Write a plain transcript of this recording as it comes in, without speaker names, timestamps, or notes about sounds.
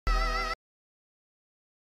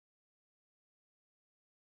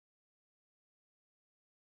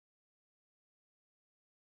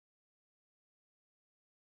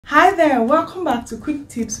Hi there, welcome back to Quick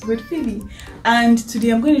Tips with Phoebe, and today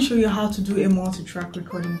I'm going to show you how to do a multi-track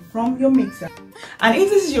recording from your mixer. And if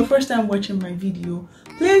this is your first time watching my video,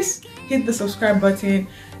 please hit the subscribe button,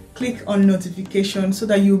 click on notification so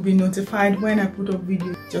that you'll be notified when I put up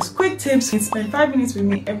videos. Just quick tips, and spend 5 minutes with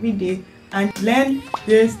me every day and learn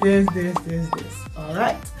this.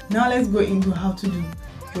 Alright, now let's go into how to do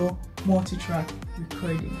your multi-track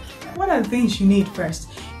recording. What are the things you need first?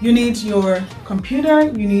 You need your computer,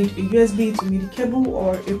 you need a USB to MIDI cable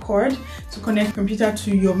or a cord to connect computer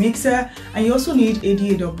to your mixer, and you also need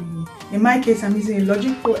a DAW. In my case, I'm using a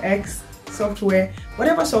Logic Pro X software.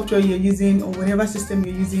 Whatever software you're using or whatever system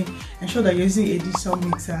you're using, ensure that you're using a digital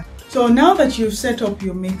mixer. So now that you've set up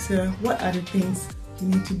your mixer, what are the things you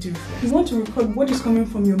need to do first? You want to record what is coming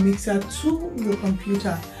from your mixer to your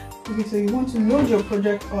computer. Okay, so you want to load your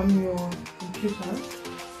project on your computer.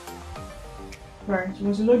 Right, you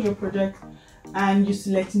want to load your project and you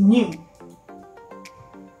select new.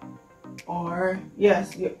 Or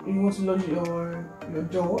yes, you want to load your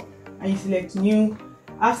DAW and you select new.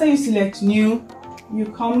 After you select new, you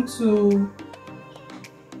come to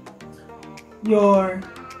your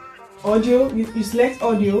audio, you select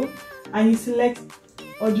audio and you select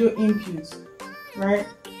audio inputs, right?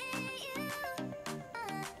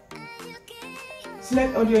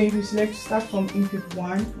 Select audio input, start from input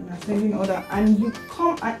 1 in ascending order, and you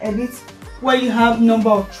come and edit where you have number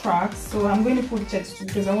of tracks. So I'm going to put 32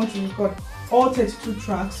 because I want to record all 32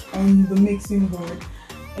 tracks on the mixing board.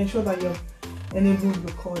 Ensure that you've enabled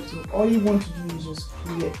record. So all you want to do is just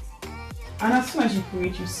create. And as soon as you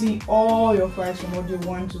create, you see all your files from audio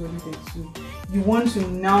 1 to audio 32. You want to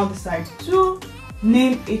now decide to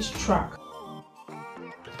name each track.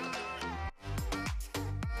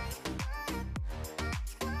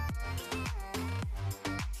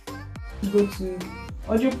 Go to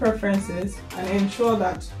audio preferences and ensure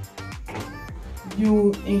that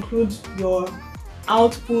you include your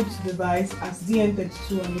output device as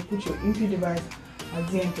DN32 and you put your input device as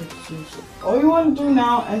DN32. So all you want to do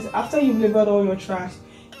now is, after you've labeled all your tracks,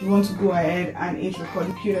 you want to go ahead and hit record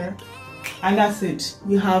computer, and that's it.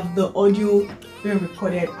 You have the audio being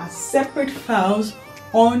recorded as separate files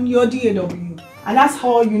on your DAW. And that's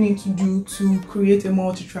all you need to do to create a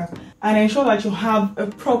multi-track. And ensure that you have a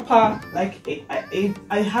proper, like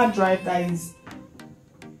a hard drive that is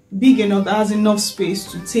big enough, that has enough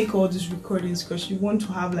space to take all these recordings, because you want to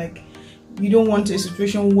have, like, you don't want a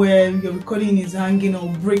situation where your recording is hanging or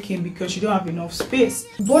breaking because you don't have enough space.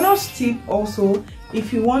 Bonus tip also,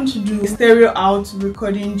 if you want to do stereo out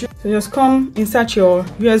recording, so just come insert your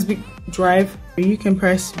USB drive. You can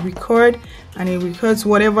press record and it records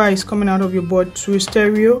whatever is coming out of your board to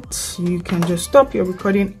stereo. You can just stop your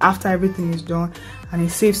recording after everything is done and it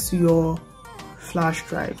saves to your flash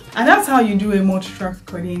drive. And that's how you do a multi-track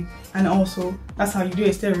recording, and also that's how you do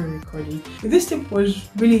a stereo recording. If this tip was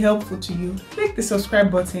really helpful to you, click the subscribe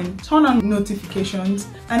button, turn on notifications,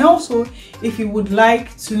 and also if you would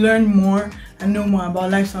like to learn more and know more about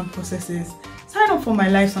live sound processes, sign up for my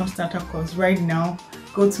live sound starter course right now.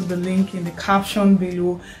 Go to the link in the caption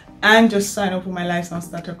below and just sign up for my live sound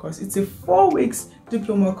starter course. It's a 4 weeks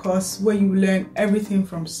diploma course where you learn everything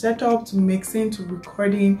from setup to mixing to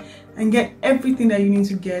recording and get everything that you need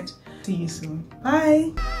to get. See you soon.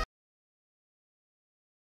 Bye.